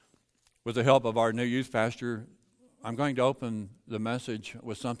With the help of our new youth pastor, I'm going to open the message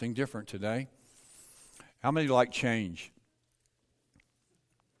with something different today. How many like change?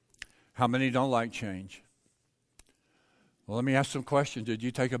 How many don't like change? Well, let me ask some questions. Did you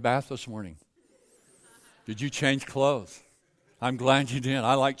take a bath this morning? Did you change clothes? I'm glad you did.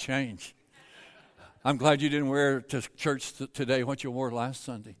 I like change. I'm glad you didn't wear to church today what you wore last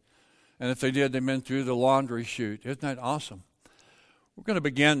Sunday. And if they did, they've been through the laundry chute. Isn't that awesome? We're going to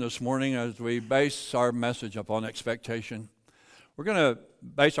begin this morning as we base our message upon expectation. We're going to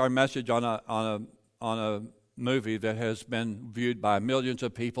base our message on a movie that has been viewed by millions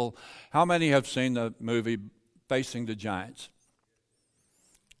of people. How many have seen the movie Facing the Giants?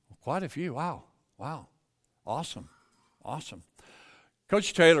 Quite a few. Wow. Awesome.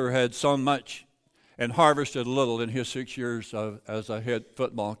 Coach Taylor had sown much and harvested little in his 6 years as a head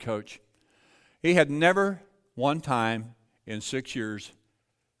football coach. He had never one time in 6 years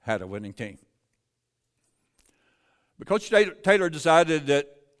had a winning team. But Coach Taylor decided that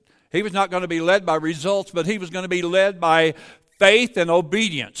he was not going to be led by results, but he was going to be led by faith and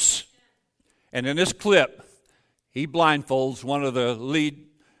obedience. And in this clip, he blindfolds one of the lead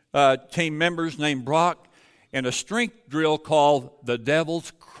team members named Brock in a strength drill called the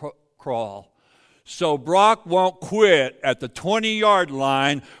Devil's Crawl. So Brock won't quit at the 20-yard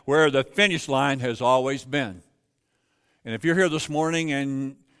line where the finish line has always been. And if you're here this morning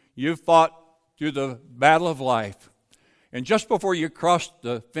and you've fought through the battle of life, and just before you cross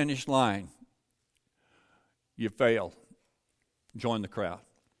the finish line, you fail, join the crowd.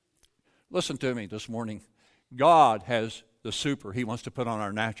 Listen to me this morning. God has the super He wants to put on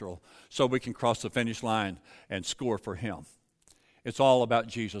our natural so we can cross the finish line and score for Him. It's all about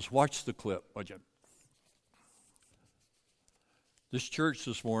Jesus. Watch the clip, would you? This church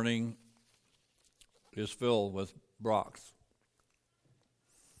this morning is filled with Brocks.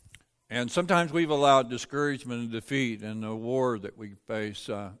 And sometimes we've allowed discouragement and defeat and the war that we face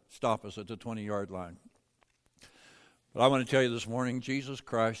stop us at the 20-yard line. But I want to tell you this morning, Jesus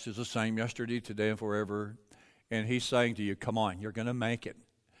Christ is the same yesterday, today, and forever. And He's saying to you, come on, you're going to make it.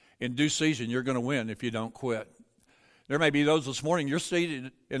 In due season, you're going to win if you don't quit. There may be those this morning, you're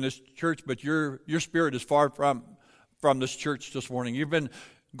seated in this church, but your spirit is far from this church this morning. You've been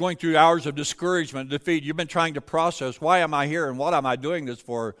going through hours of discouragement and defeat. You've been trying to process, why am I here and what am I doing this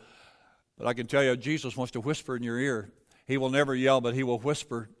for? But I can tell you, Jesus wants to whisper in your ear. He will never yell, but He will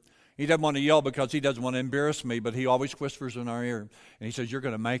whisper. He doesn't want to yell because He doesn't want to embarrass me, but He always whispers in our ear. And He says, you're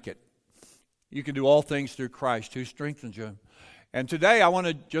going to make it. You can do all things through Christ who strengthens you. And today I want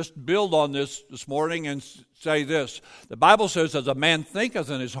to just build on this morning and say this. The Bible says, as a man thinketh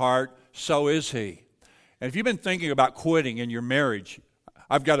in his heart, so is he. And if you've been thinking about quitting in your marriage,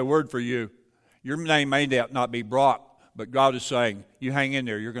 I've got a word for you. Your name may not be Brock, but God is saying, you hang in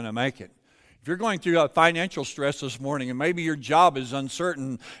there, you're going to make it. If you're going through a financial stress this morning and maybe your job is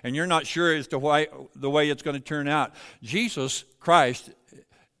uncertain and you're not sure as to the way it's going to turn out, Jesus Christ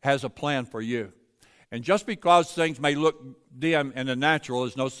has a plan for you. And just because things may look dim in the natural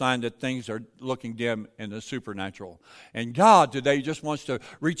is no sign that things are looking dim in the supernatural. And God today just wants to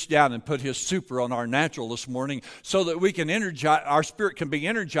reach down and put His super on our natural this morning so that we can energize, our spirit can be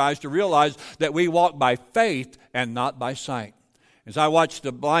energized to realize that we walk by faith and not by sight. As I watched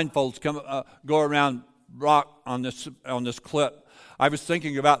the blindfolds go around Brock on this clip, I was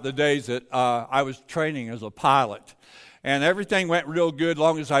thinking about the days that I was training as a pilot. And everything went real good as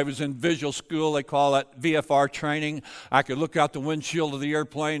long as I was in visual school. They call that VFR training. I could look out the windshield of the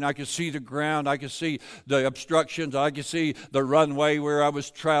airplane. I could see the ground. I could see the obstructions. I could see the runway where I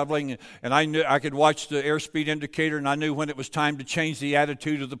was traveling. And I knew I could watch the airspeed indicator, and I knew when it was time to change the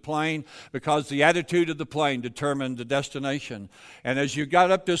attitude of the plane because the attitude of the plane determined the destination. And as you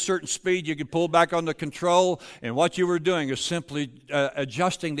got up to a certain speed, you could pull back on the control, and what you were doing is simply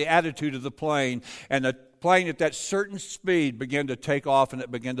adjusting the attitude of the plane, and the plane at that certain speed began to take off and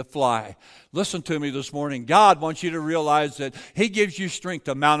it began to fly. Listen to me this morning. God wants you to realize that He gives you strength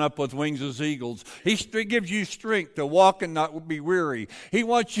to mount up with wings as eagles. He gives you strength to walk and not be weary. He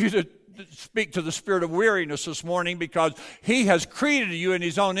wants you to speak to the spirit of weariness this morning because He has created you in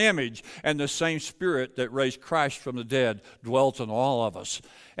His own image, and the same Spirit that raised Christ from the dead dwells in all of us.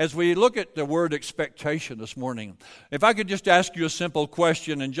 As we look at the word expectation this morning, if I could just ask you a simple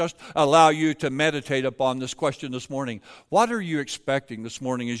question and just allow you to meditate upon this question this morning. What are you expecting this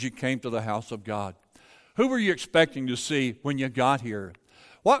morning as you came to the house of God? Who were you expecting to see when you got here?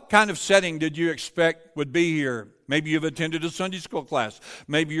 What kind of setting did you expect would be here? Maybe you've attended a Sunday school class.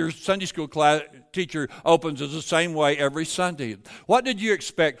 Maybe your Sunday school class teacher opens us the same way every Sunday. What did you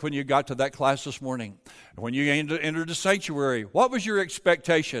expect when you got to that class this morning? When you entered the sanctuary, what was your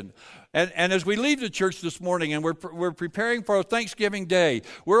expectation? And as we leave the church this morning and we're preparing for Thanksgiving Day,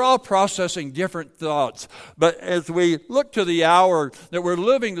 we're all processing different thoughts. But as we look to the hour that we're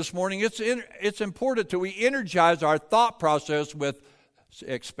living this morning, it's important that we energize our thought process with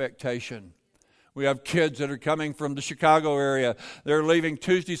expectation. We have kids that are coming from the Chicago area. They're leaving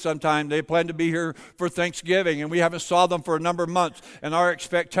Tuesday sometime. They plan to be here for Thanksgiving, and we haven't saw them for a number of months. And our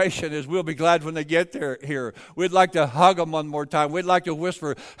expectation is we'll be glad when they get here. We'd like to hug them one more time. We'd like to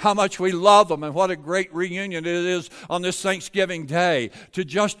whisper how much we love them and what a great reunion it is on this Thanksgiving Day to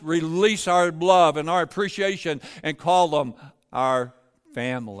just release our love and our appreciation and call them our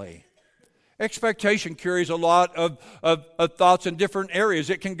family. Expectation carries a lot of thoughts in different areas.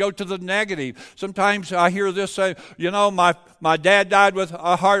 It can go to the negative. Sometimes I hear this say, my dad died with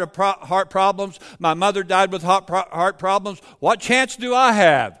heart problems. My mother died with heart problems. What chance do I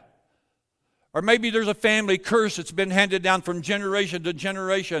have? Or maybe there's a family curse that's been handed down from generation to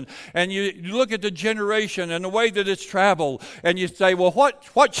generation. And you look at the generation and the way that it's traveled. And you say, well,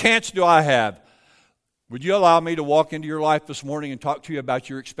 what chance do I have? Would you allow me to walk into your life this morning and talk to you about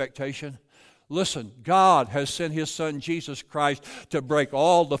your expectation? Listen, God has sent His Son, Jesus Christ, to break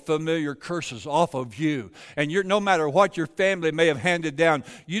all the familiar curses off of you. And no matter what your family may have handed down,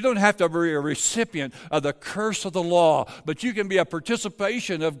 you don't have to be a recipient of the curse of the law, but you can be a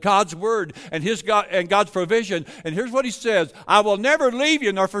participation of God's Word and God's provision. And here's what He says, I will never leave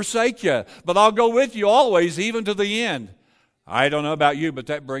you nor forsake you, but I'll go with you always, even to the end. I don't know about you, but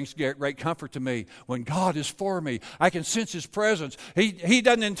that brings great comfort to me. When God is for me, I can sense His presence. He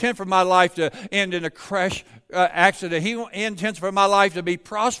doesn't intend for my life to end in a crash accident. He intends for my life to be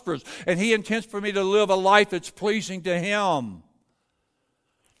prosperous, and He intends for me to live a life that's pleasing to Him.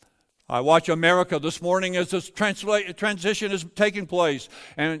 I watch America this morning as this transition is taking place,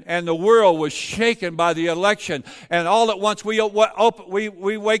 and the world was shaken by the election. And all at once we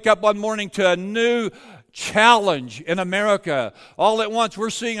wake up one morning to a new challenge in America. All at once we're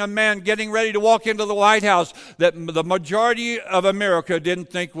seeing a man getting ready to walk into the White House that the majority of America didn't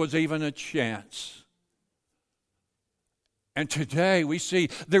think was even a chance. And today we see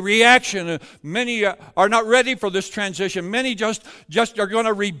the reaction. Many are not ready for this transition. Many just are going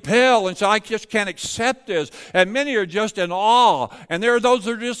to rebel and say, I just can't accept this. And many are just in awe. And there are those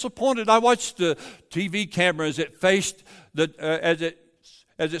that are disappointed. I watched the TV camera as it faced as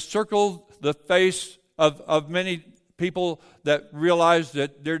it circled the face of many people that realized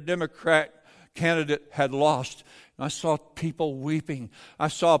that their Democrat candidate had lost. And I saw people weeping. I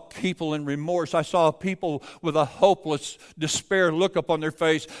saw people in remorse. I saw people with a hopeless despair look up on their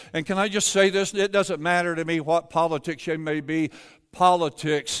face. And can I just say this? It doesn't matter to me what politics you may be.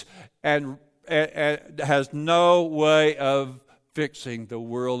 Politics and has no way of fixing the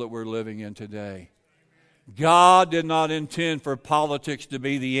world that we're living in today. God did not intend for politics to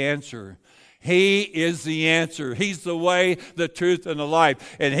be the answer. He is the answer. He's the way, the truth, and the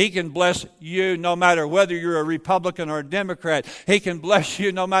life. And He can bless you no matter whether you're a Republican or a Democrat. He can bless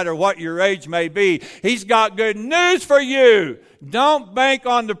you no matter what your age may be. He's got good news for you. Don't bank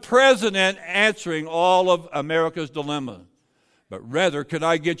on the president answering all of America's dilemmas. But rather, could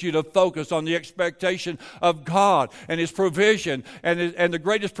I get you to focus on the expectation of God and His provision? And the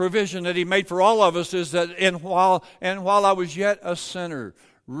greatest provision that He made for all of us is that while I was yet a sinner,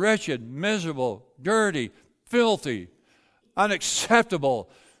 wretched, miserable, dirty, filthy, unacceptable,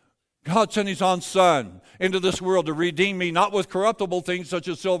 God sent His own Son into this world to redeem me, not with corruptible things such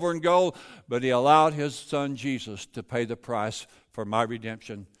as silver and gold, but He allowed His Son Jesus to pay the price for my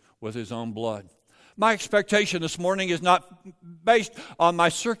redemption with His own blood. My expectation this morning is not based on my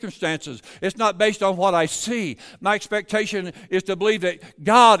circumstances. It's not based on what I see. My expectation is to believe that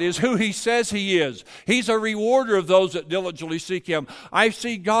God is who He says He is. He's a rewarder of those that diligently seek Him. I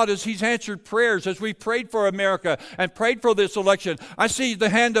see God as He's answered prayers as we prayed for America and prayed for this election. I see the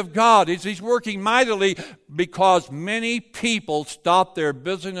hand of God as He's working mightily because many people stopped their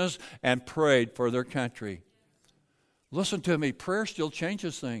busyness and prayed for their country. Listen to me, prayer still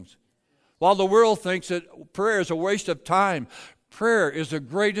changes things. While the world thinks that prayer is a waste of time, prayer is the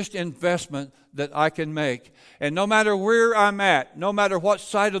greatest investment that I can make. And no matter where I'm at, no matter what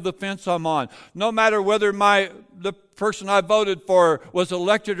side of the fence I'm on, no matter whether the person I voted for was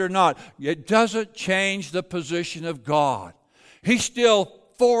elected or not, it doesn't change the position of God. He's still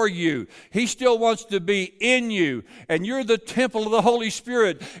for you. He still wants to be in you, and you're the temple of the Holy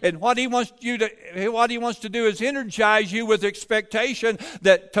Spirit. And what He wants to do is energize you with expectation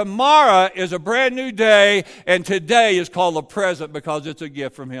that tomorrow is a brand new day, and today is called a present because it's a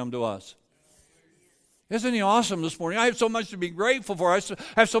gift from Him to us. Isn't He awesome this morning? I have so much to be grateful for. I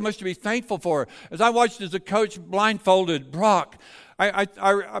have so much to be thankful for. As I watched as the coach blindfolded Brock,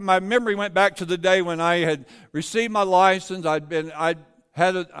 my memory went back to the day when I had received my license. I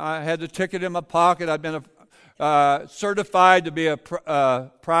had the ticket in my pocket. I'd been certified to be a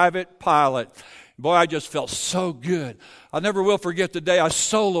private pilot. Boy, I just felt so good. I never will forget the day I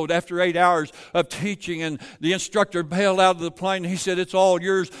soloed after 8 hours of teaching, and the instructor bailed out of the plane. He said, "It's all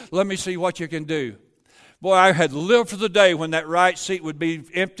yours. Let me see what you can do." Boy, I had lived for the day when that right seat would be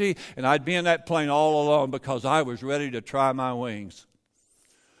empty and I'd be in that plane all alone because I was ready to try my wings.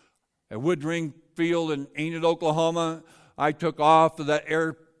 At Woodring Field in Enid, Oklahoma, I took off of that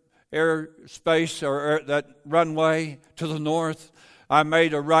airspace or that runway to the north. I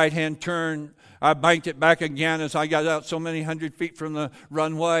made a right-hand turn. I banked it back again as I got out so many hundred feet from the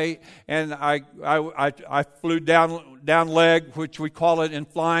runway, and I flew down leg, which we call it in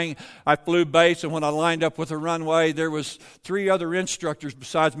flying. I flew base, and when I lined up with the runway, there was 3 other instructors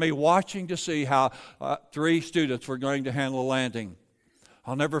besides me watching to see how 3 students were going to handle the landing.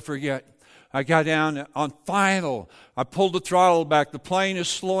 I'll never forget. I got down on final. I pulled the throttle back. The plane is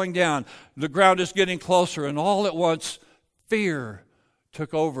slowing down. The ground is getting closer, and all at once, fear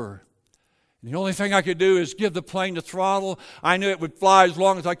took over. The only thing I could do is give the plane the throttle. I knew it would fly as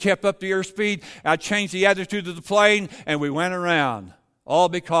long as I kept up the airspeed. I changed the attitude of the plane, and we went around. All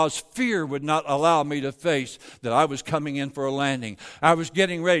because fear would not allow me to face that I was coming in for a landing. I was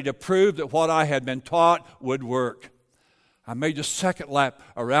getting ready to prove that what I had been taught would work. I made the second lap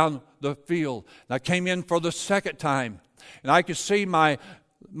around the field. And I came in for the second time. And I could see my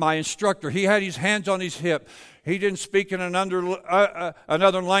instructor. He had his hands on his hip. He didn't speak in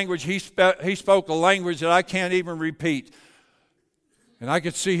another language. He spoke a language that I can't even repeat. And I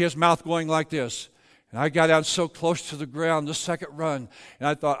could see his mouth going like this. And I got out so close to the ground, the second run, and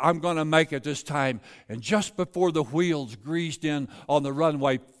I thought, I'm going to make it this time. And just before the wheels greased in on the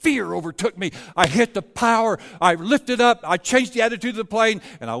runway, fear overtook me. I hit the power. I lifted up. I changed the attitude of the plane,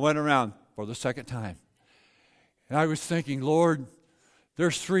 and I went around for the second time. And I was thinking, Lord,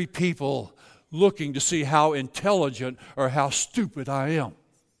 there's 3 people looking to see how intelligent or how stupid I am.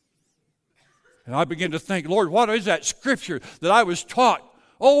 And I began to think, Lord, what is that scripture that I was taught?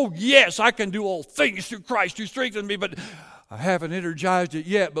 Oh, yes, I can do all things through Christ who strengthens me, but I haven't energized it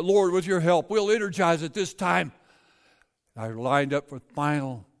yet. But Lord, with your help, we'll energize it this time. I lined up for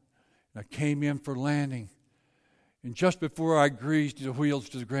final, and I came in for landing. And just before I greased the wheels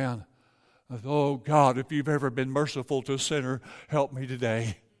to the ground, I thought, oh, God, if you've ever been merciful to a sinner, help me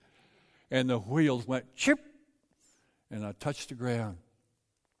today. And the wheels went chip, and I touched the ground.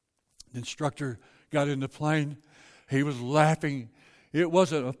 The instructor got in the plane. He was laughing. It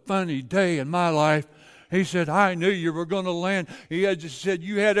wasn't a funny day in my life. He said, I knew you were going to land. He had just said,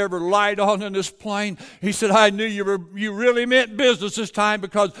 you had ever light on in this plane? He said, I knew you really meant business this time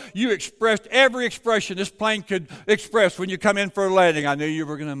because you expressed every expression this plane could express when you come in for a landing. I knew you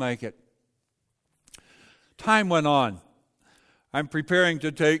were going to make it. Time went on. I'm preparing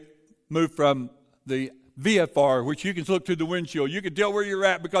to move from the VFR, which you can look through the windshield. You can tell where you're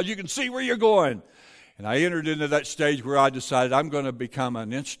at because you can see where you're going. And I entered into that stage where I decided I'm going to become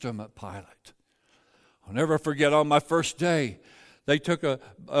an instrument pilot. I'll never forget on my first day, they took a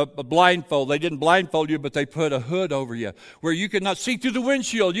blindfold. They didn't blindfold you, but they put a hood over you where you could not see through the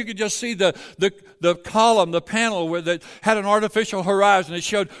windshield. You could just see the column, the panel where that had an artificial horizon. It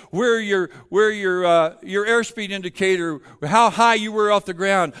showed where your airspeed indicator, how high you were off the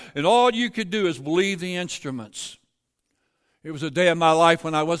ground. And all you could do is believe the instruments. It was a day of my life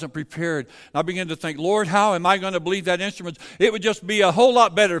when I wasn't prepared. And I began to think, Lord, how am I going to believe that instrument? It would just be a whole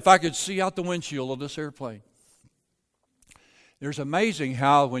lot better if I could see out the windshield of this airplane. There's amazing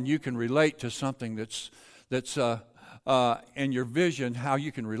how when you can relate to something that's in your vision, how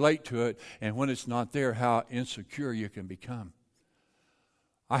you can relate to it, and when it's not there, how insecure you can become.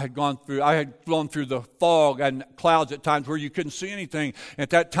 I had flown through the fog and clouds at times where you couldn't see anything. At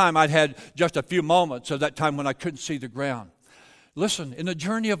that time, I'd had just a few moments of that time when I couldn't see the ground. Listen, in the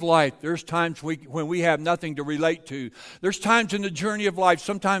journey of life, there's times when we have nothing to relate to. There's times in the journey of life,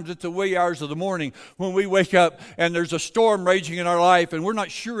 sometimes it's the wee hours of the morning when we wake up and there's a storm raging in our life and we're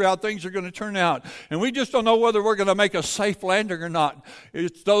not sure how things are going to turn out. And we just don't know whether we're going to make a safe landing or not.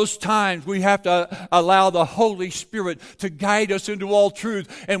 It's those times we have to allow the Holy Spirit to guide us into all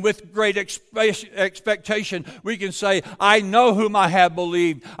truth. And with great expectation, we can say, I know whom I have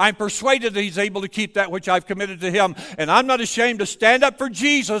believed. I'm persuaded that He's able to keep that which I've committed to Him. And I'm not ashamed to stand up for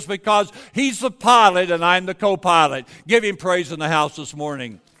Jesus because He's the pilot and I'm the co-pilot. Give Him praise in the house this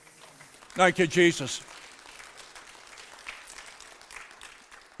morning. Thank you, Jesus.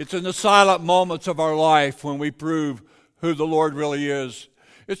 It's in the silent moments of our life when we prove who the Lord really is.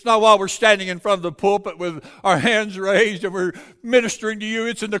 It's not while we're standing in front of the pulpit with our hands raised and we're ministering to you.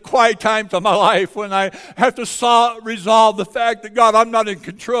 It's in the quiet times of my life when I have to resolve the fact that, God, I'm not in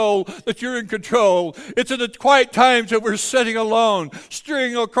control, that you're in control. It's in the quiet times that we're sitting alone,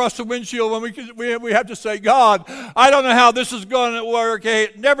 staring across the windshield when we have to say, God, I don't know how this is going to work.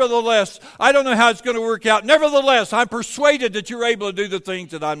 Nevertheless, I don't know how it's going to work out. Nevertheless, I'm persuaded that you're able to do the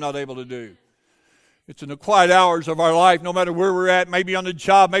things that I'm not able to do. It's in the quiet hours of our life, no matter where we're at, maybe on the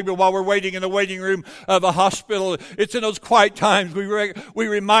job, maybe while we're waiting in the waiting room of a hospital. It's in those quiet times we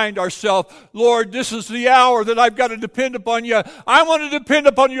remind ourselves, Lord, this is the hour that I've got to depend upon you. I want to depend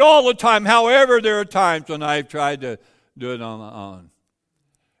upon you all the time. However, there are times when I've tried to do it on my own,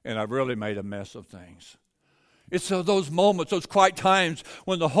 and I've really made a mess of things. It's those moments, those quiet times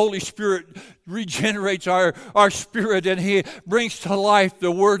when the Holy Spirit regenerates our spirit and He brings to life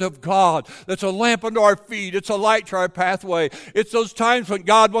the Word of God. That's a lamp unto our feet. It's a light to our pathway. It's those times when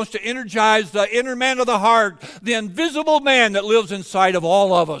God wants to energize the inner man of the heart, the invisible man that lives inside of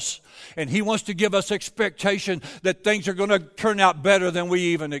all of us. And He wants to give us expectation that things are going to turn out better than we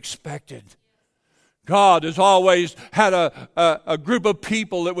even expected. God has always had a group of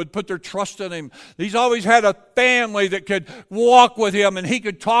people that would put their trust in Him. He's always had a family that could walk with Him and He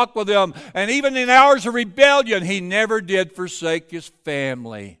could talk with them. And even in hours of rebellion, He never did forsake His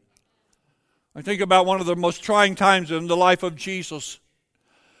family. I think about one of the most trying times in the life of Jesus.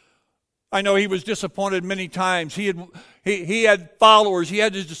 I know He was disappointed many times. He had followers. He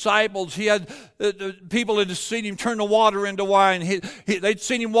had His disciples. He had people that had seen Him turn the water into wine. They'd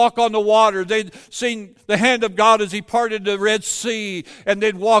seen Him walk on the water. They'd seen the hand of God as He parted the Red Sea, and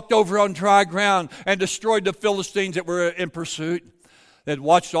they'd walked over on dry ground and destroyed the Philistines that were in pursuit. They'd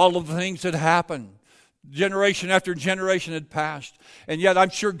watched all of the things that happened. Generation after generation had passed. And yet I'm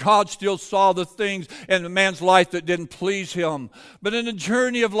sure God still saw the things in the man's life that didn't please Him. But in the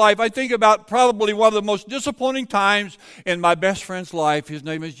journey of life, I think about probably one of the most disappointing times in my best friend's life. His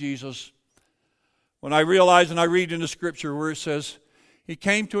name is Jesus. When I realize and I read in the Scripture where it says, He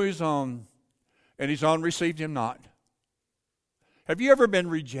came to His own, and His own received Him not. Have you ever been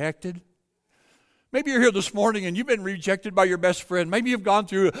rejected? Maybe you're here this morning and you've been rejected by your best friend. Maybe you've gone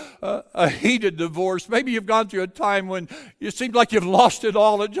through a heated divorce. Maybe you've gone through a time when it seemed like you've lost it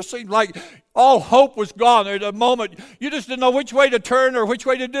all. It just seemed like all hope was gone. At a moment, you just didn't know which way to turn or which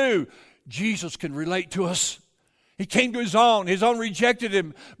way to do. Jesus can relate to us. He came to His own rejected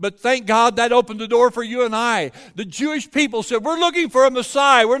Him. But thank God that opened the door for you and I. The Jewish people said, we're looking for a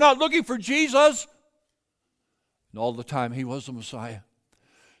Messiah. We're not looking for Jesus. And all the time He was the Messiah.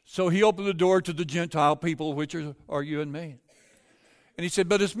 So He opened the door to the Gentile people, which are you and me. And He said,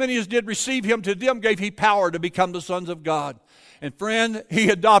 but as many as did receive Him, to them gave He power to become the sons of God. And friend, He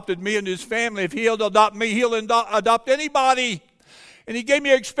adopted me into His family. If He'll adopt me, He'll adopt anybody. And He gave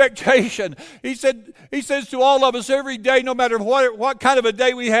me expectation. He says to all of us every day, no matter what kind of a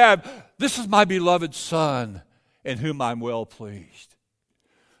day we have, this is my beloved Son, in whom I'm well pleased.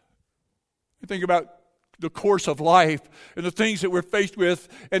 You think about the course of life and the things that we're faced with,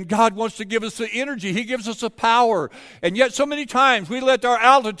 and God wants to give us the energy. He gives us the power. And yet so many times we let our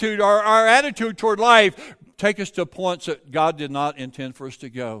altitude, our attitude toward life take us to points that God did not intend for us to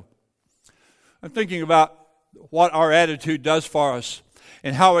go. I'm thinking about what our attitude does for us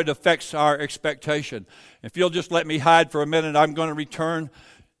and how it affects our expectation. If you'll just let me hide for a minute, I'm going to return.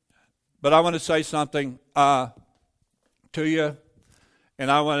 But I want to say something to you, and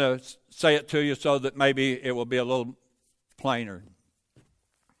I want to say it to you so that maybe it will be a little plainer.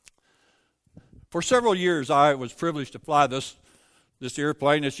 For several years, I was privileged to fly this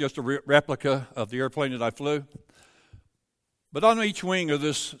airplane. It's just a replica of the airplane that I flew. But on each wing of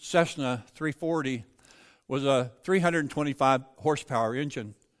this Cessna 340 was a 325 horsepower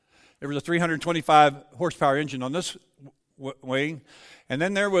engine. There was a 325 horsepower engine on this wing, and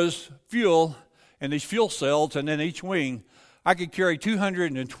then there was fuel and these fuel cells, and then each wing I could carry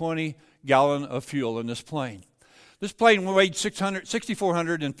 220 gallons of fuel in this plane. This plane weighed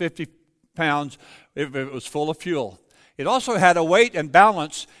 6,450 pounds if it was full of fuel. It also had a weight and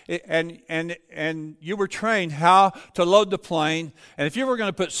balance, and you were trained how to load the plane. And if you were going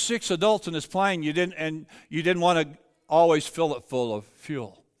to put 6 adults in this plane, you didn't want to always fill it full of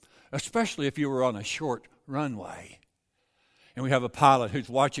fuel, especially if you were on a short runway. And we have a pilot who's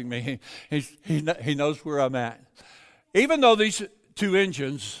watching me. He knows where I'm at. Even though these 2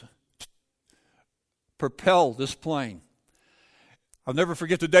 engines propel this plane, I'll never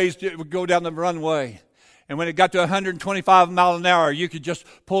forget the days it would go down the runway. And when it got to 125 miles an hour, you could just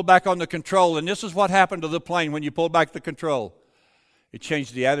pull back on the control. And this is what happened to the plane when you pulled back the control. It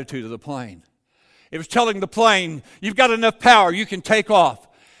changed the attitude of the plane. It was telling the plane, you've got enough power, you can take off.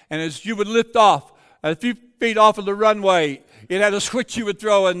 And as you would lift off, a few feet off of the runway, it had a switch you would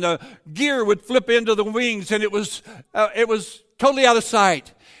throw, and the gear would flip into the wings, and it was totally out of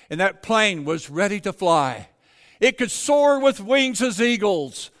sight. And that plane was ready to fly. It could soar with wings as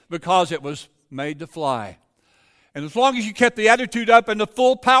eagles because it was made to fly. And as long as you kept the attitude up and the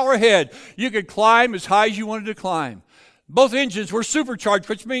full power ahead, you could climb as high as you wanted to climb. Both engines were supercharged,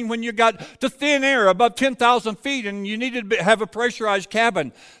 which means when you got to thin air above 10,000 feet and you needed to have a pressurized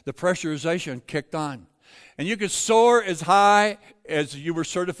cabin, the pressurization kicked on. And you could soar as high as you were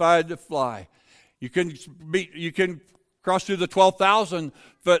certified to fly. You couldn't cross through the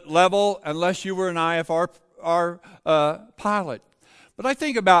 12,000-foot level unless you were an IFR pilot. But I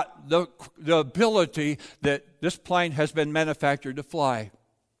think about the ability that this plane has been manufactured to fly.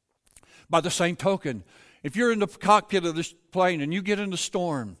 By the same token, if you're in the cockpit of this plane and you get in a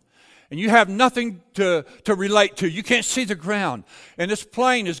storm and you have nothing to relate to, you can't see the ground, and this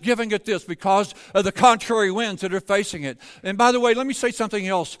plane is giving it this because of the contrary winds that are facing it. And by the way, let me say something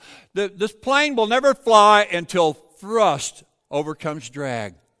else. This plane will never fly until thrust overcomes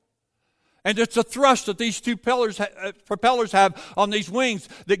drag. And it's the thrust that these two propellers have on these wings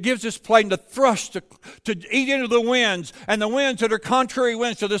that gives this plane the thrust to eat into the winds. And the winds that are contrary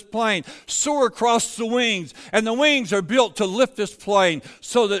winds to this plane soar across the wings. And the wings are built to lift this plane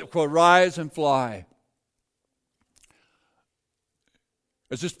so that it will rise and fly.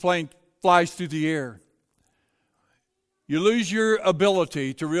 As this plane flies through the air, you lose your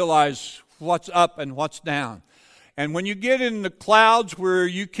ability to realize what's up and what's down. And when you get in the clouds where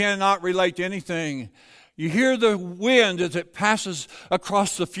you cannot relate to anything, you hear the wind as it passes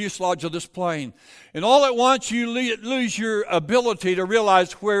across the fuselage of this plane. And all at once you lose your ability to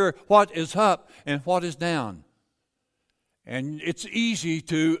realize what is up and what is down. And it's easy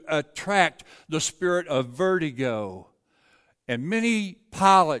to attract the spirit of vertigo. And many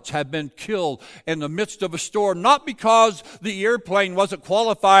pilots have been killed in the midst of a storm, not because the airplane wasn't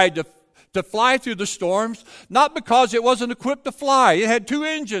qualified to fly through the storms, not because it wasn't equipped to fly. It had two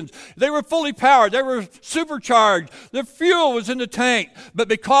engines. They were fully powered. They were supercharged. The fuel was in the tank. But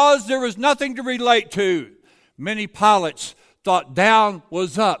because there was nothing to relate to, many pilots thought down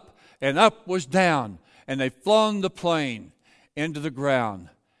was up and up was down. And they flown the plane into the ground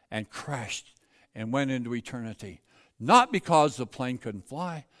and crashed and went into eternity. Not because the plane couldn't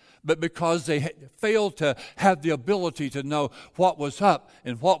fly, but because they failed to have the ability to know what was up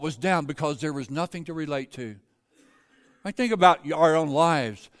and what was down because there was nothing to relate to. I think about our own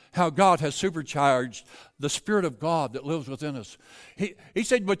lives, how God has supercharged the Spirit of God that lives within us. He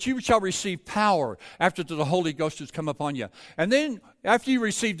said, but you shall receive power after the Holy Ghost has come upon you. And then after you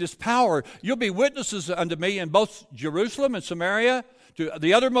receive this power, you'll be witnesses unto me in both Jerusalem and Samaria, to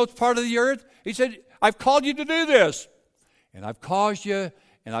the uttermost part of the earth. He said, I've called you to do this. And I've caused you,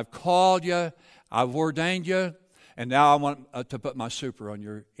 and I've called you, I've ordained you, and now I want to put my super on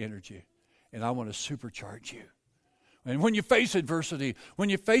your energy. And I want to supercharge you. And when you face adversity, when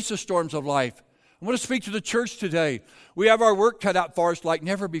you face the storms of life, I want to speak to the church today. We have our work cut out for us like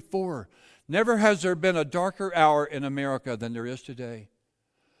never before. Never has there been a darker hour in America than there is today.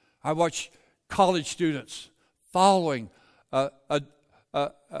 I watch college students following an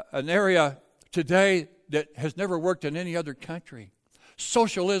area today that has never worked in any other country.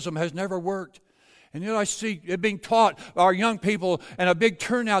 Socialism has never worked. And I see it being taught our young people, and a big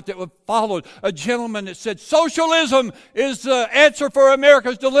turnout that followed a gentleman that said, socialism is the answer for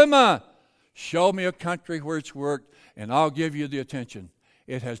America's dilemma. Show me a country where it's worked, and I'll give you the attention.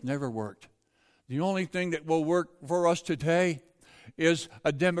 It has never worked. The only thing that will work for us today is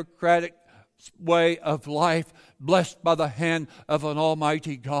a democratic way of life blessed by the hand of an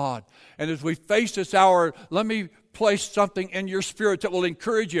almighty God. And as we face this hour, let me place something in your spirit that will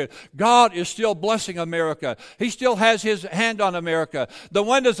encourage you. God is still blessing America. He still has His hand on America. The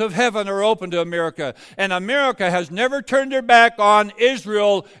windows of heaven are open to America. And America has never turned her back on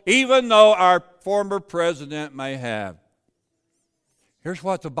Israel, even though our former president may have. Here's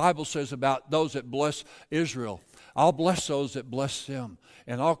what the Bible says about those that bless Israel. I'll bless those that bless them,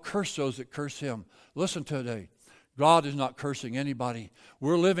 and I'll curse those that curse him. Listen today. God is not cursing anybody.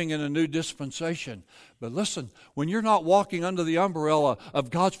 We're living in a new dispensation. But listen, when you're not walking under the umbrella of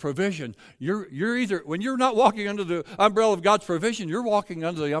God's provision, when you're not walking under the umbrella of God's provision, you're walking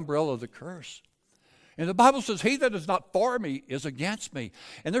under the umbrella of the curse. And the Bible says, he that is not for me is against me.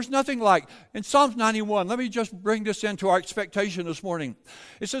 And there's nothing like, in Psalms 91, let me just bring this into our expectation this morning.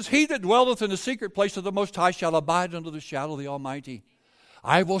 It says, he that dwelleth in the secret place of the Most High shall abide under the shadow of the Almighty.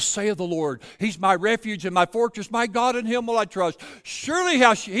 I will say of the Lord, He's my refuge and my fortress, my God, in Him will I trust. Surely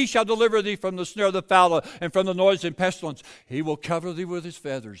He shall deliver thee from the snare of the fowler and from the noise and pestilence. He will cover thee with His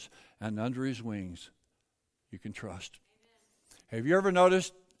feathers, and under His wings you can trust. Have you ever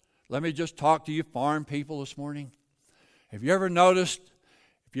noticed, let me just talk to you farm people this morning. Have you ever noticed,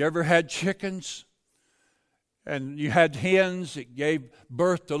 if you ever had chickens and you had hens that gave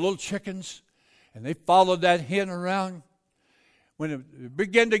birth to little chickens and they followed that hen around, when it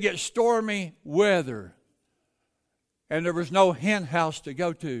began to get stormy weather and there was no hen house to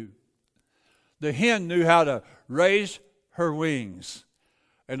go to, the hen knew how to raise her wings,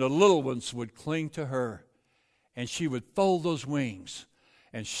 and the little ones would cling to her, and she would fold those wings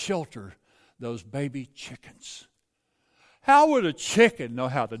and shelter those baby chickens. How would a chicken know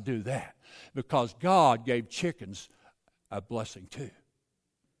how to do that? Because God gave chickens a blessing too.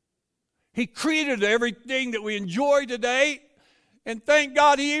 He created everything that we enjoy today. And thank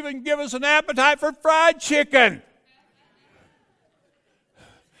God He even gave us an appetite for fried chicken.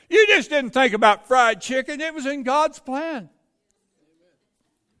 You just didn't think about fried chicken. It was in God's plan.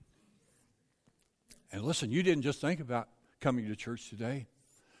 And listen, you didn't just think about coming to church today.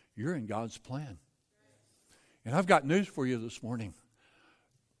 You're in God's plan. And I've got news for you this morning.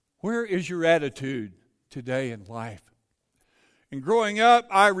 Where is your attitude today in life? And growing up,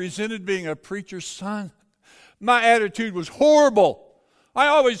 I resented being a preacher's son. My attitude was horrible. I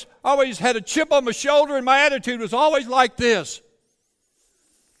always had a chip on my shoulder, and my attitude was always like this.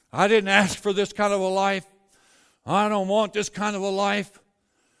 I didn't ask for this kind of a life. I don't want this kind of a life.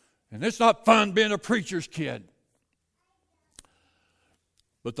 And it's not fun being a preacher's kid.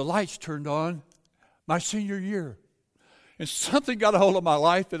 But the lights turned on my senior year. And something got a hold of my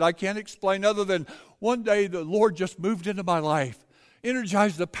life that I can't explain other than one day the Lord just moved into my life,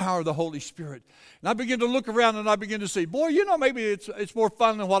 energized the power of the Holy Spirit. And I began to look around and I began to say, boy, maybe it's more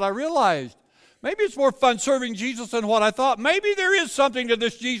fun than what I realized. Maybe it's more fun serving Jesus than what I thought. Maybe there is something to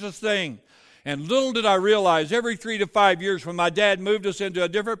this Jesus thing. And little did I realize, every 3 to 5 years when my dad moved us into a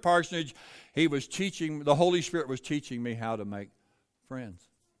different parsonage, the Holy Spirit was teaching me how to make friends.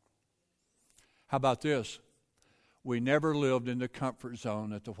 How about this? We never lived in the comfort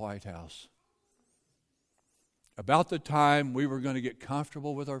zone at the White House. About the time we were going to get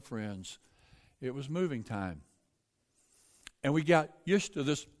comfortable with our friends, it was moving time. And we got used to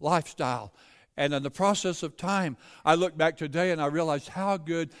this lifestyle. And in the process of time, I look back today and I realized how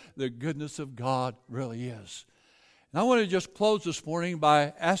good the goodness of God really is. And I want to just close this morning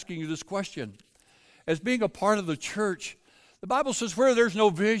by asking you this question. As being a part of the church, the Bible says where there's no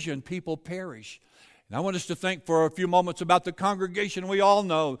vision, people perish. And I want us to think for a few moments about the congregation we all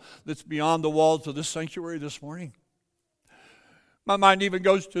know that's beyond the walls of this sanctuary this morning. My mind even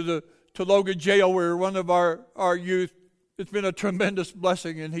goes to Logan Jail, where one of our youth, it's been a tremendous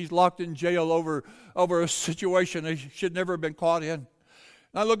blessing, and he's locked in jail over a situation he should never have been caught in. And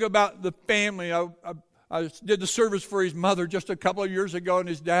I look about the family. I did the service for his mother just a couple of years ago, and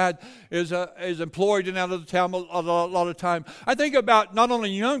his dad is employed and out of the town a lot of time. I think about not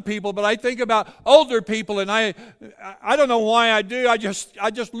only young people, but I think about older people, and I don't know why I do. I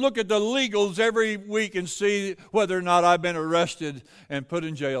just look at the legals every week and see whether or not I've been arrested and put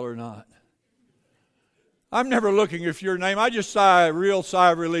in jail or not. I'm never looking at your name. I just sigh a real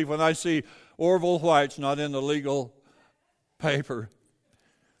sigh of relief when I see Orville White's not in the legal paper.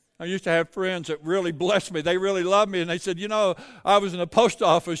 I used to have friends that really blessed me. They really loved me. And they said, I was in the post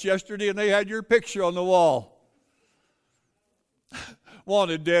office yesterday and they had your picture on the wall.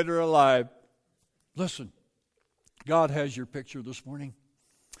 Wanted dead or alive. Listen, God has your picture this morning.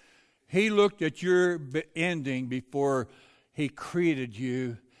 He looked at your ending before He created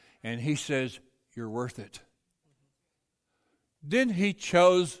you, and He says, you're worth it. Then He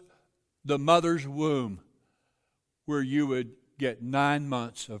chose the mother's womb where you would get 9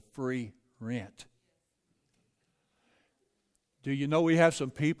 months of free rent. Do you know we have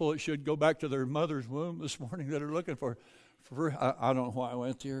some people that should go back to their mother's womb this morning that are looking for I don't know why I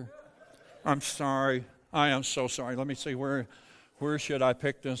went there. I'm sorry. I am so sorry. Let me see, where should I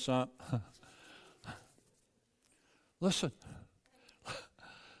pick this up? Listen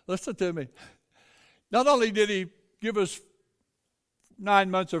to me. Not only did He give us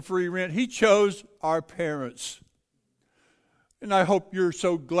 9 months of free rent, He chose our parents. And I hope you're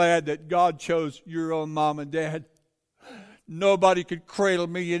so glad that God chose your own mom and dad. Nobody could cradle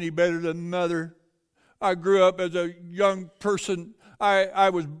me any better than Mother. I grew up as a young person.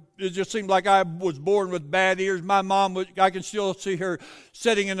 it just seemed like I was born with bad ears. My mom I can still see her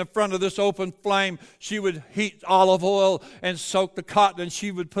sitting in the front of this open flame. She would heat olive oil and soak the cotton, and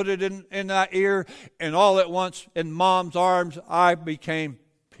she would put it in that ear. And all at once, in Mom's arms, I became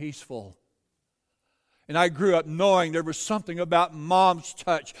peaceful. And I grew up knowing there was something about Mom's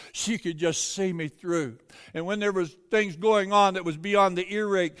touch. She could just see me through. And when there was things going on that was beyond the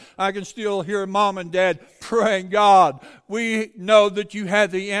earache, I can still hear Mom and Dad praying, God, we know that you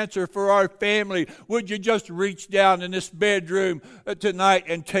have the answer for our family. Would you just reach down in this bedroom tonight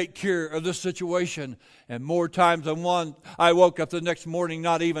and take care of the situation? And more times than one, I woke up the next morning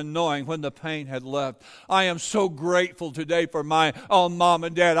not even knowing when the pain had left. I am so grateful today for my own Mom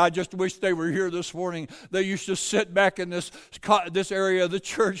and Dad. I just wish they were here this morning. They used to sit back in this area of the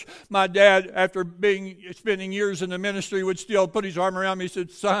church. My dad, after spending years in the ministry, would still put his arm around me and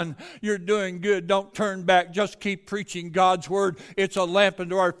said, son, you're doing good. Don't turn back. Just keep preaching God's word. It's a lamp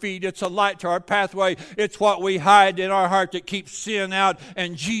unto our feet. It's a light to our pathway. It's what we hide in our heart that keeps sin out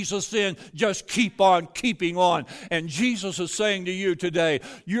and Jesus in. Just keep on keeping on. And Jesus is saying to you today,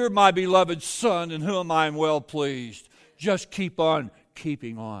 you're my beloved son in whom I am well pleased. Just keep on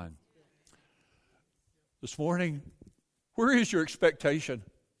keeping on. This morning, where is your expectation?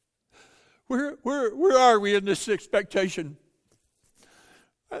 Where are we in this expectation?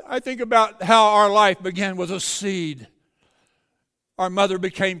 I think about how our life began with a seed. Our mother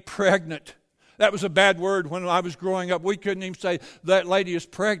became pregnant. That was a bad word when I was growing up. We couldn't even say, that lady is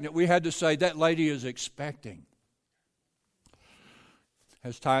pregnant. We had to say, that lady is expecting.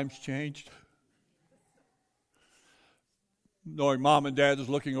 Has times changed? Knowing Mom and Dad was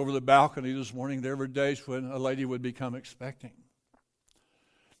looking over the balcony this morning, there were days when a lady would become expecting.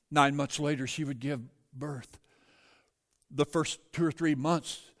 9 months later, she would give birth. The first 2 or 3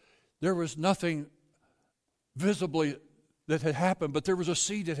 months, there was nothing visibly that had happened, but there was a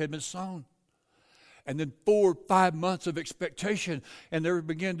seed that had been sown. And then 4 or 5 months of expectation, and there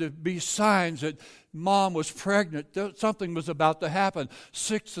began to be signs that Mom was pregnant. Something was about to happen.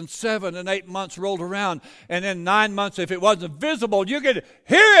 6 and 7 and 8 months rolled around, and then 9 months, if it wasn't visible, you could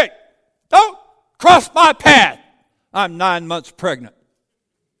hear it. Don't cross my path. I'm 9 months pregnant.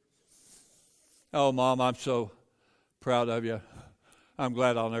 Oh, Mom, I'm so proud of you. I'm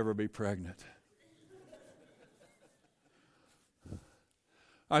glad I'll never be pregnant.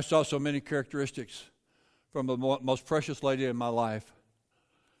 I saw so many characteristics from the most precious lady in my life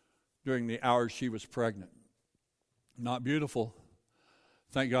during the hours she was pregnant. Not beautiful.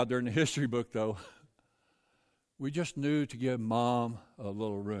 Thank God they're in the history book, though. We just knew to give Mom a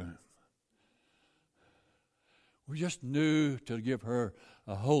little room. We just knew to give her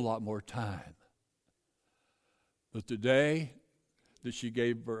a whole lot more time. But the day that she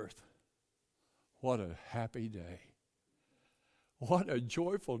gave birth, what a happy day. What a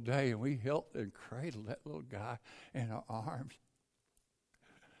joyful day. And we held and cradled that little guy in our arms.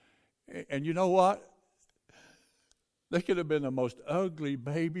 And you know what? They could have been the most ugly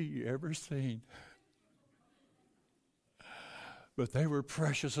baby you ever seen. But they were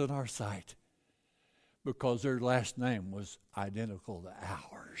precious in our sight because their last name was identical to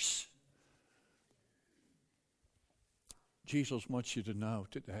ours. Jesus wants you to know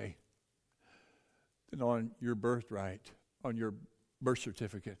today that on your birthright, on your birth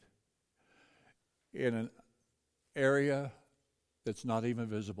certificate, in an area that's not even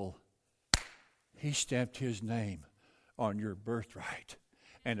visible, He stamped His name on your birthright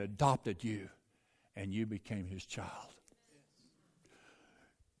and adopted you, and you became His child.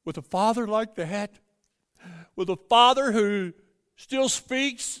 With a Father like that, with a Father who still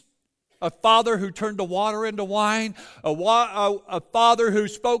speaks, a Father who turned the water into wine, a Father who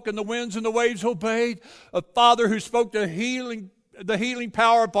spoke and the winds and the waves obeyed, a Father who spoke the healing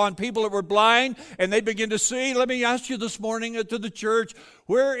power upon people that were blind and they begin to see. Let me ask you this morning to the church,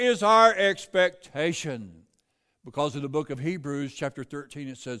 where is our expectation? Because in the book of Hebrews chapter 13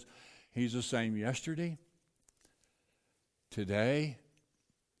 it says, He's the same yesterday, today,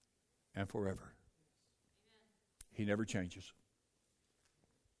 and forever. He never changes.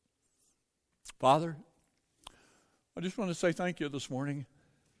 Father, I just want to say thank you this morning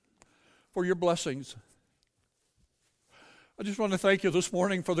for your blessings. I just want to thank you this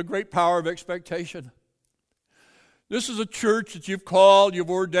morning for the great power of expectation. This is a church that you've called,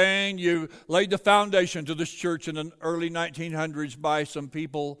 you've ordained, you've laid the foundation to this church in the early 1900s by some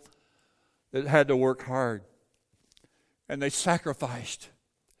people that had to work hard. And they sacrificed.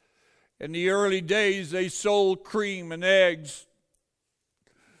 In the early days, they sold cream and eggs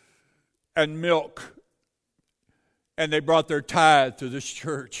and milk, and they brought their tithe to this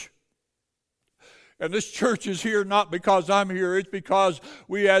church. And this church is here not because I'm here. It's because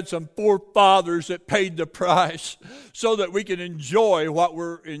we had some forefathers that paid the price so that we can enjoy what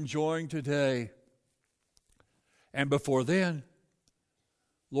we're enjoying today. And before then,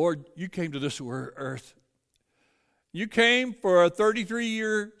 Lord, you came to this earth. You came for a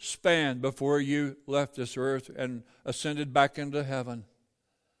 33-year span before you left this earth and ascended back into heaven.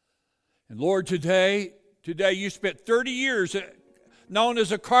 And Lord, today you spent 30 years known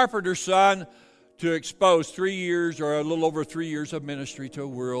as a carpenter's son to expose 3 years or a little over 3 years of ministry to a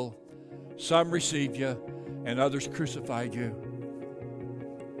world. Some received you and others crucified you.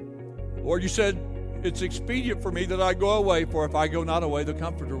 Lord, you said, it's expedient for me that I go away, for if I go not away, the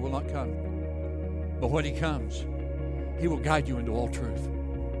Comforter will not come. But when he comes, he will guide you into all truth.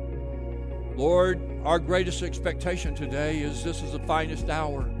 Lord, our greatest expectation today is this is the finest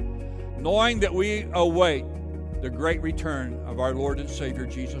hour, knowing that we await the great return of our Lord and Savior,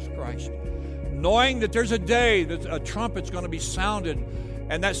 Jesus Christ. Knowing that there's a day that a trumpet's going to be sounded,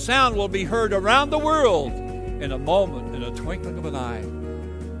 and that sound will be heard around the world in a moment, in a twinkling of an eye.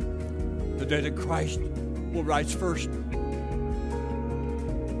 The day that Christ will rise first.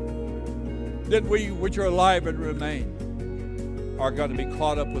 Then we, which are alive and remain, are going to be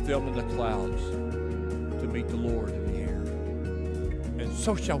caught up with them in the clouds to meet the Lord in the air. And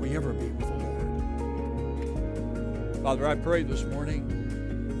so shall we ever be with the Lord. Father, I pray this morning,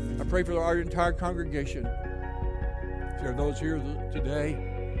 I pray for our entire congregation. If there are those here today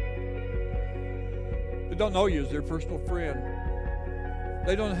that don't know you as their personal friend,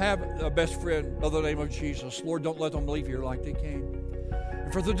 they don't have a best friend by the name of Jesus. Lord, don't let them leave here like they came.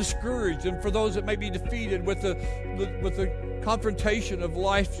 And for the discouraged and for those that may be defeated with the confrontation of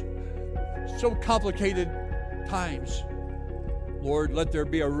life's so complicated times, Lord, let there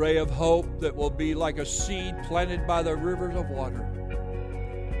be a ray of hope that will be like a seed planted by the rivers of water.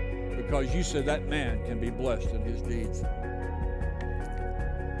 Because you said that man can be blessed in his deeds.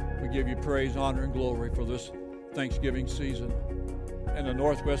 We give you praise, honor, and glory for this Thanksgiving season in the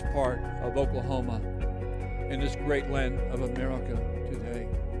northwest part of Oklahoma, in this great land of America today.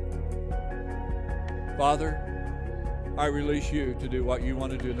 Father, I release you to do what you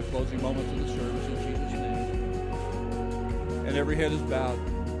want to do in the closing moments of the service in Jesus' name. And every head is bowed,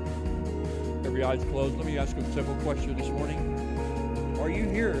 every eye is closed. Let me ask you a simple question this morning. Are you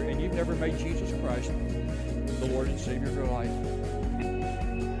here and you've never made Jesus Christ the Lord and Savior of your life?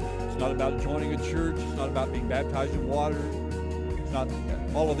 It's not about joining a church. It's not about being baptized in water. It's not,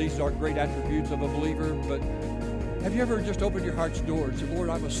 all of these are great attributes of a believer, but have you ever just opened your heart's door and said, Lord,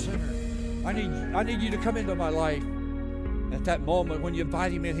 I'm a sinner. I need you to come into my life. At that moment, when you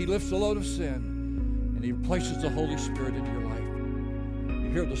invite him in, he lifts the load of sin and he places the Holy Spirit into your life.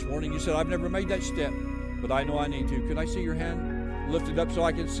 You're here this morning. You said, I've never made that step, but I know I need to. Can I see your hand lifted up so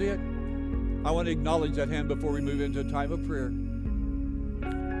I can see it? I want to acknowledge that hand before we move into a time of prayer.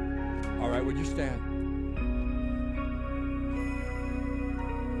 All right, would you stand?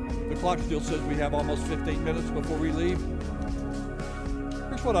 The clock still says we have almost 15 minutes before we leave.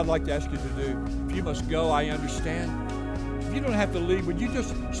 Here's what I'd like to ask you to do. If you must go, I understand. If you don't have to leave, would you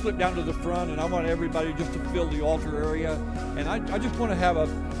just slip down to the front, and I want everybody just to fill the altar area. And I just want to have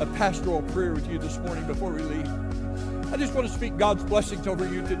a pastoral prayer with you this morning before we leave. I just want to speak God's blessings over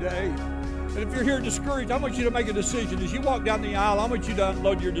you today. And if you're here discouraged, I want you to make a decision. As you walk down the aisle, I want you to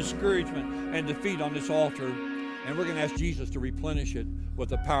unload your discouragement and defeat on this altar. And we're going to ask Jesus to replenish it with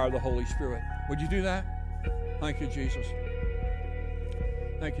the power of the Holy Spirit. Would you do that? Thank you, Jesus.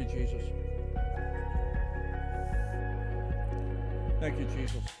 Thank you, Jesus. Thank you,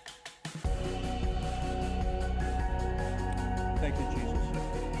 Jesus. Thank you, Jesus.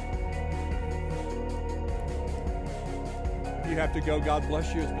 If you have to go, God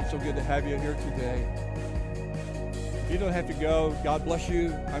bless you. It's been so good to have you here today. If you don't have to go, God bless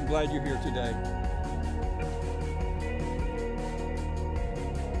you. I'm glad you're here today.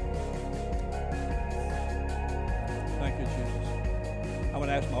 Thank you, Jesus. I want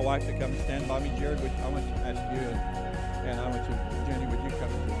to ask my wife to come and stand by me. Jared, I want to ask you, and I want you, Jenny, would you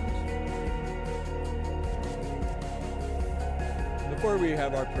come and join us? Before we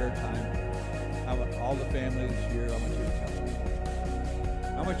have our prayer time, I want all the families here, I want you to come.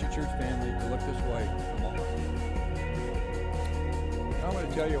 I want your church family to look this way. Come on. I want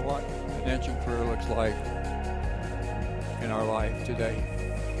to tell you what an answered prayer looks like in our life today.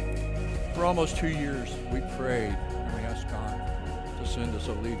 For almost 2 years, we prayed and we asked God to send us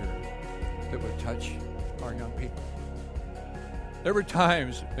a leader that would touch our young people. There were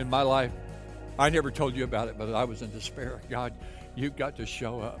times in my life, I never told you about it, but I was in despair. God, you've got to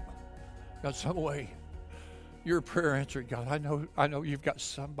show up. God, some way. You're a prayer answering God. I know you've got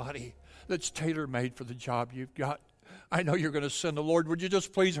somebody that's tailor-made for the job you've got. I know you're going to send them. Lord, would you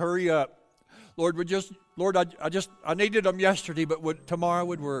just please hurry up? Lord, I needed them yesterday, but tomorrow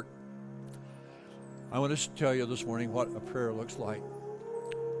would work. I want to tell you this morning what a prayer looks like.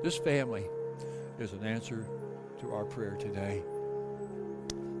 This family is an answer to our prayer today.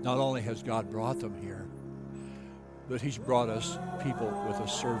 Not only has God brought them here, but He's brought us people with a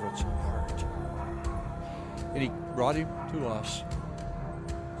servant's heart. And He brought him to us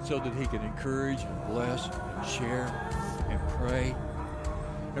so that he can encourage and bless and share and pray.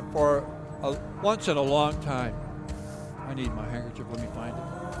 And for once in a long time, I need my handkerchief. Let me find it.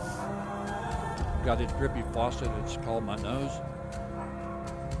 I've got this drippy faucet. It's called my nose.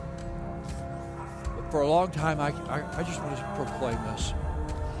 But for a long time, I just want to proclaim this.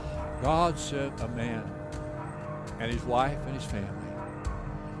 God sent a man and his wife and his family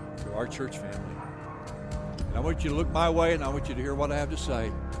to our church family. And I want you to look my way, and I want you to hear what I have to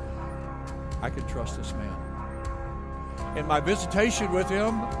say. I can trust this man. In my visitation with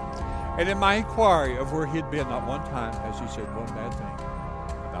him, and in my inquiry of where he'd been, not one time has he said one bad thing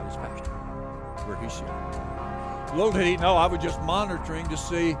about his pastor, where he should. Little did he know I was just monitoring to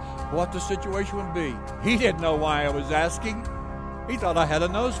see what the situation would be. He didn't know why I was asking. He thought I had a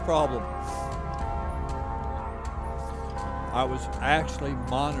nose problem. I was actually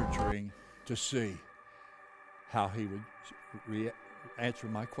monitoring to see how he would answer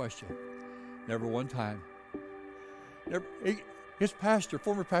my question. Never one time. His pastor,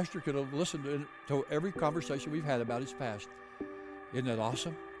 former pastor, could have listened to every conversation we've had about his past. Isn't that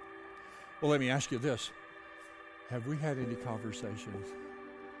awesome? Well, let me ask you this. Have we had any conversations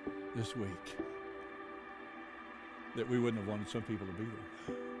this week that we wouldn't have wanted some people to be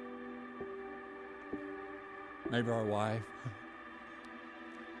there? Maybe our wife.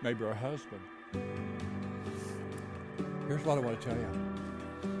 Maybe our husband. Here's what I want to tell you.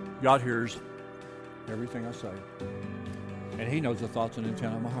 God hears everything I say. And He knows the thoughts and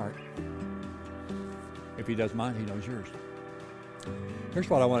intent of my heart. If He does mine, He knows yours. Here's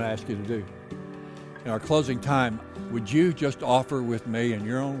what I want to ask you to do. In our closing time, would you just offer with me in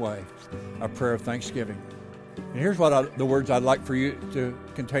your own way a prayer of thanksgiving? And here's what the words I'd like for you to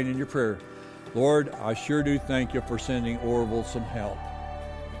contain in your prayer. Lord, I sure do thank you for sending Orville some help.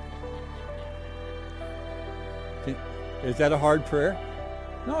 Is that a hard prayer?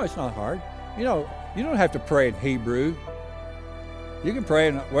 No, it's not hard. You know, you don't have to pray in Hebrew. You can pray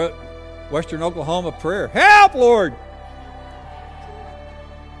in Western Oklahoma prayer. Help, Lord!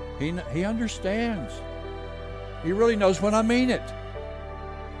 He understands. He really knows when I mean it.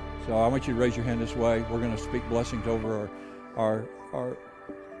 So I want you to raise your hand this way. We're going to speak blessings over our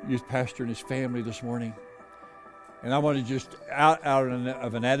youth pastor and his family this morning. And I want to just, out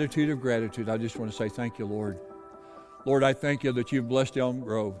of an attitude of gratitude, I just want to say thank you, Lord. Lord, I thank you that you've blessed Elm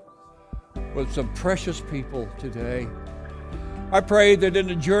Grove with some precious people today. I pray that in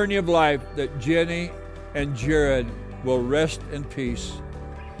the journey of life that Jenny and Jared will rest in peace,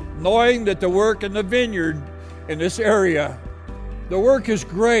 knowing that the work in the vineyard in this area, the work is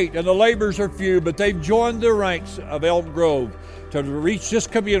great and the labors are few, but they've joined the ranks of Elm Grove to reach this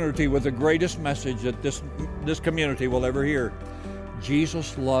community with the greatest message that this community will ever hear.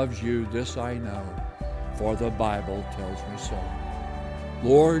 Jesus loves you, this I know, for the Bible tells me so.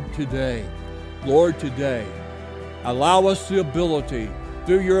 Lord, today, allow us the ability,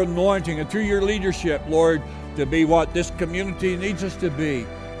 through your anointing and through your leadership, Lord, to be what this community needs us to be.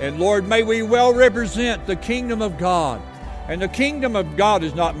 And Lord, may we well represent the kingdom of God. And the kingdom of God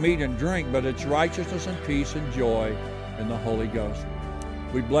is not meat and drink, but it's righteousness and peace and joy in the Holy Ghost.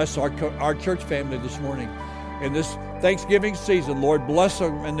 We bless our church family this morning. In this Thanksgiving season, Lord, bless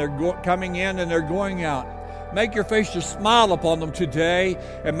them, and they're coming in and they're going out. Make your face to smile upon them today,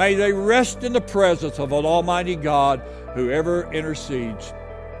 and may they rest in the presence of an almighty God who ever intercedes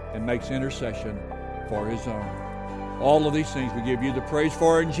and makes intercession for his own. All of these things we give you the praise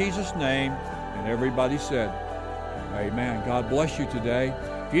for in Jesus' name. And everybody said, amen. God bless you today.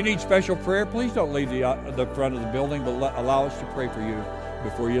 If you need special prayer, please don't leave the front of the building, but allow us to pray for you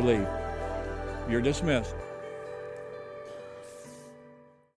before you leave. You're dismissed.